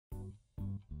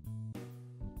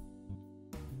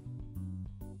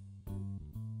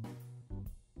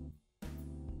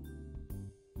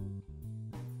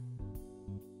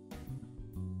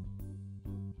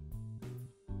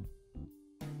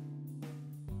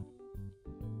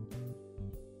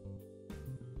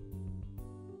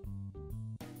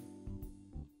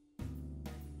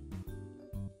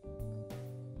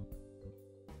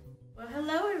Well,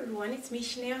 hello everyone, it's me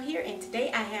Chanel here, and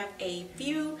today I have a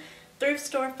few thrift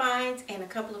store finds and a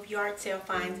couple of yard sale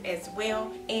finds as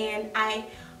well. And I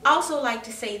also like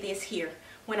to say this here: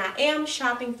 when I am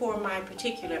shopping for my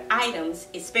particular items,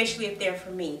 especially if they're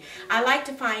for me, I like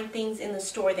to find things in the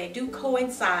store that do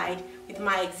coincide with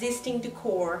my existing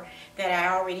decor that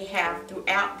I already have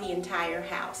throughout the entire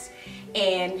house.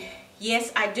 And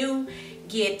yes, I do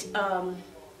get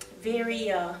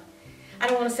very I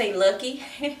don't want to say lucky,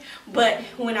 but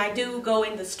when I do go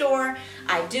in the store,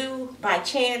 I do by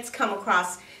chance come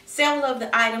across several of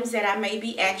the items that I may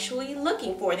be actually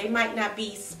looking for. They might not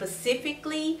be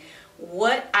specifically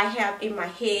what I have in my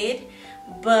head,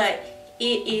 but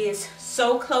it is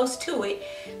so close to it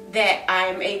that I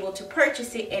am able to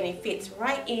purchase it, and it fits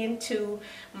right into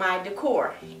my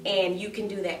decor. And you can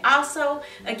do that also,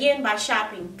 again, by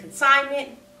shopping consignment,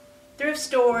 thrift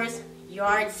stores,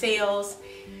 yard sales,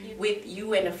 with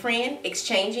you and a friend,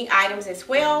 exchanging items as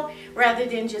well, rather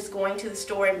than just going to the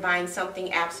store and buying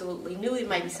something absolutely new. It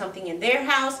might be something in their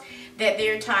house that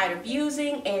they're tired of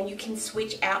using, and you can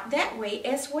switch out that way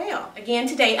as well. Again,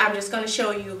 today I'm just going to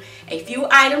show you a few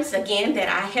items again that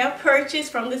I have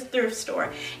purchased from this thrift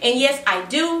store. And yes, I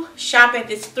do shop at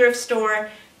this thrift store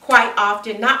quite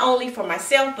often, not only for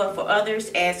myself but for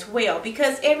others as well,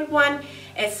 because everyone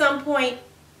at some point,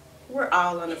 we're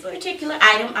all on a budget. This particular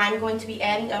item I'm going to be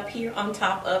adding up here on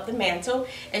top of the mantle,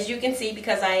 as you can see,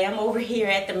 because I am over here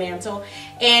at the mantle,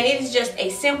 and it is just a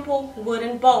simple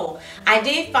wooden bowl. I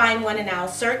did find one, and I'll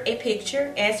insert a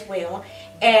picture as well,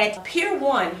 at Pier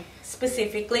 1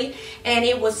 specifically, and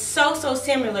it was so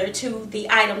similar to the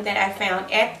item that I found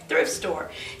at the thrift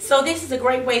store. So this is a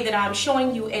great way that I'm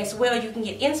showing you as well. You can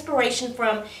get inspiration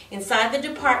from inside the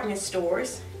department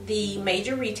stores, the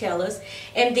major retailers,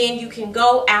 and then you can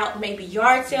go out maybe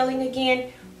yard selling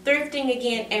again, thrifting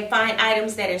again, and find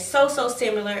items that are so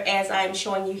similar as I'm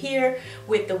showing you here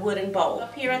with the wooden bowl.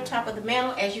 Up here on top of the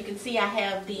mantle, as you can see, I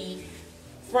have the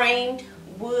framed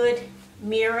wood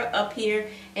mirror up here,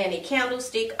 and a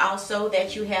candlestick also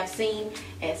that you have seen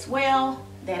as well,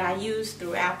 that I use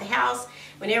throughout the house.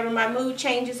 Whenever my mood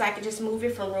changes, I can just move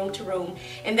it from room to room,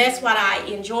 and that's what I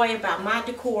enjoy about my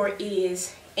decor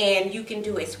is, and you can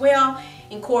do as well,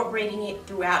 incorporating it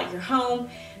throughout your home,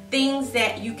 things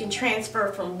that you can transfer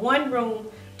from one room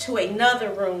to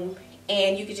another room,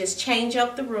 and you can just change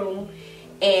up the room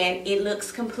and it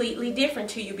looks completely different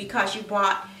to you because you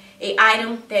bought an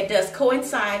item that does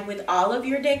coincide with all of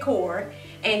your decor,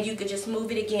 and you could just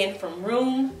move it again from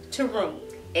room to room.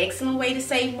 Excellent way to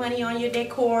save money on your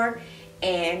decor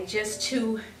and just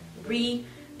to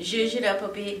re-zhuzh it up a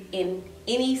bit in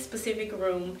any specific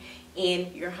room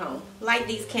in your home, like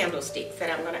these candlesticks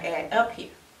that I'm going to add up here.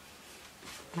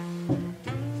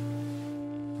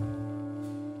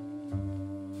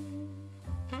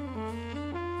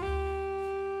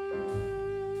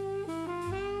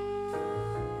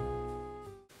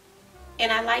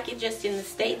 And I like it just in the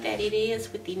state that it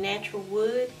is with the natural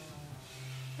wood.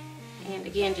 And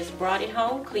again, just brought it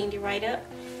home, cleaned it right up,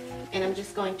 and I'm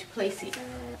just going to place it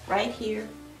right here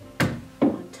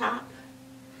on top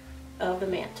of the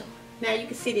mantle. Now you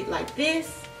can sit it like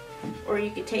this, or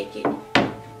you could take it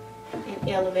and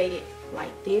elevate it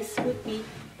like this. Would be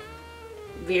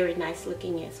very nice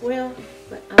looking as well,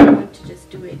 but I'm going to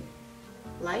just do it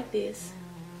like this,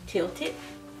 tilt it.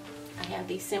 I have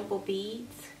these simple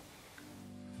beads.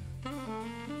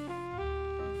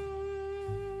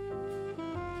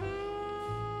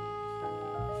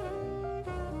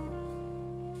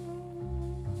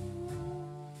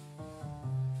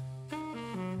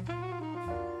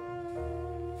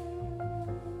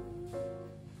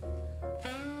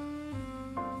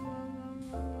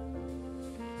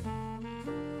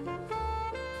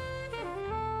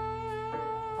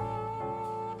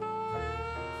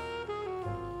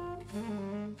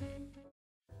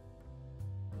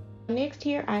 Next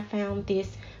here I found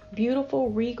this beautiful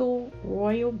regal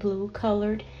royal blue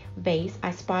colored vase.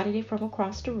 I spotted it from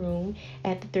across the room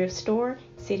at the thrift store,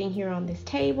 sitting here on this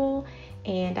table,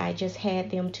 and I just had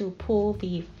them to pull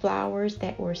the flowers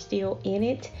that were still in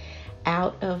it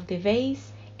out of the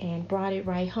vase and brought it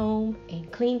right home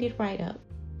and cleaned it right up.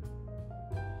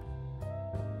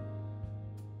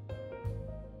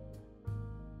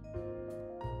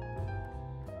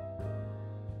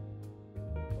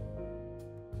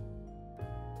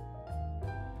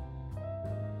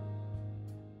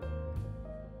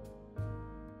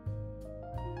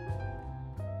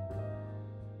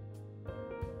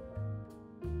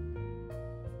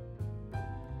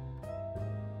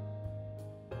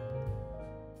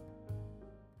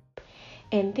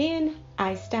 And then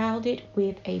I styled it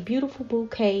with a beautiful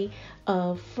bouquet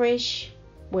of fresh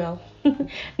well,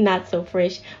 not so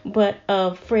fresh, but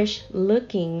a fresh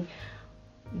looking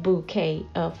bouquet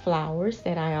of flowers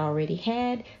that I already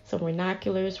had. Some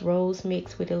ranunculus, rose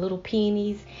mixed with a little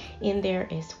peonies in there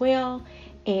as well.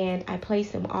 And I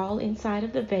placed them all inside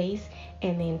of the vase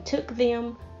and then took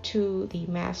them to the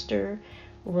master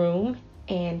room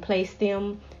and placed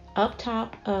them up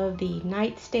top of the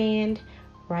nightstand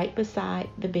right beside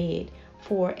the bed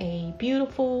for a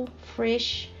beautiful,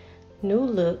 fresh, new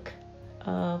look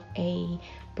of a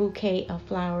bouquet of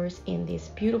flowers in this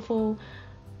beautiful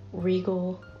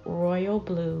regal royal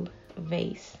blue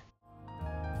vase.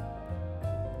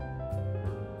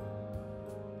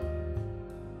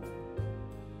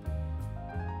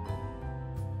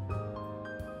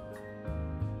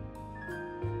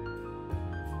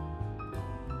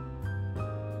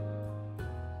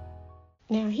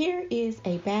 Now here is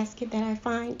a basket that I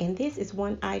find, and this is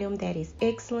one item that is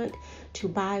excellent to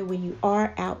buy when you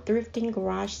are out thrifting,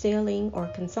 garage selling, or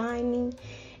consigning.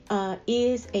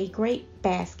 Is a great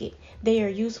basket. They are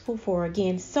useful for,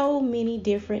 again, so many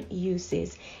different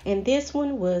uses, and this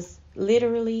one was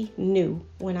literally new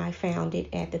when I found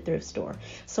it at the thrift store.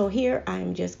 So here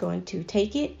I'm just going to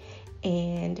take it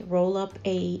and roll up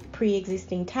a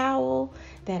pre-existing towel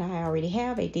that I already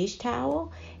have, a dish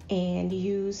towel, and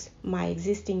use my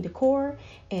existing decor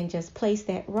and just place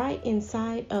that right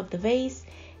inside of the vase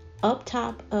up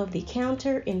top of the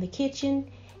counter in the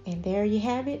kitchen. And there you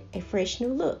have it, a fresh new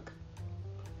look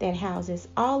that houses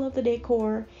all of the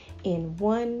decor in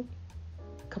one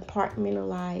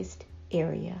compartmentalized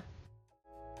area.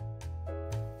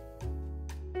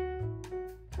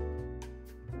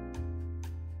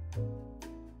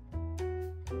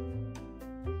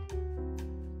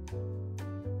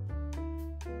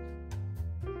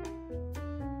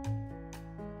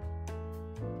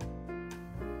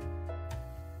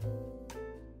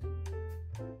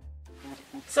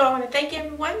 So I want to thank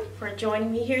everyone for joining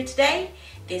me here today.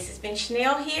 This has been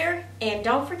Chanel here, and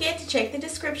don't forget to check the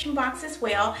description box as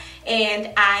well.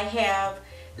 And I have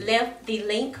left the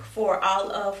link for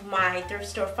all of my thrift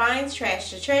store finds, trash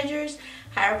to treasures,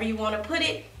 however you want to put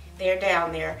it, they're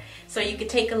down there. So you can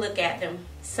take a look at them.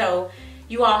 So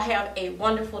you all have a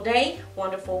wonderful day,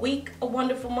 wonderful week, a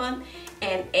wonderful month,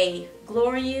 and a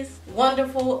glorious,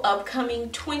 wonderful upcoming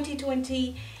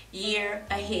 2020 year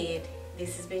ahead.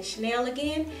 This has been Chanel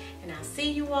again, and I'll see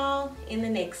you all in the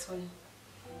next one.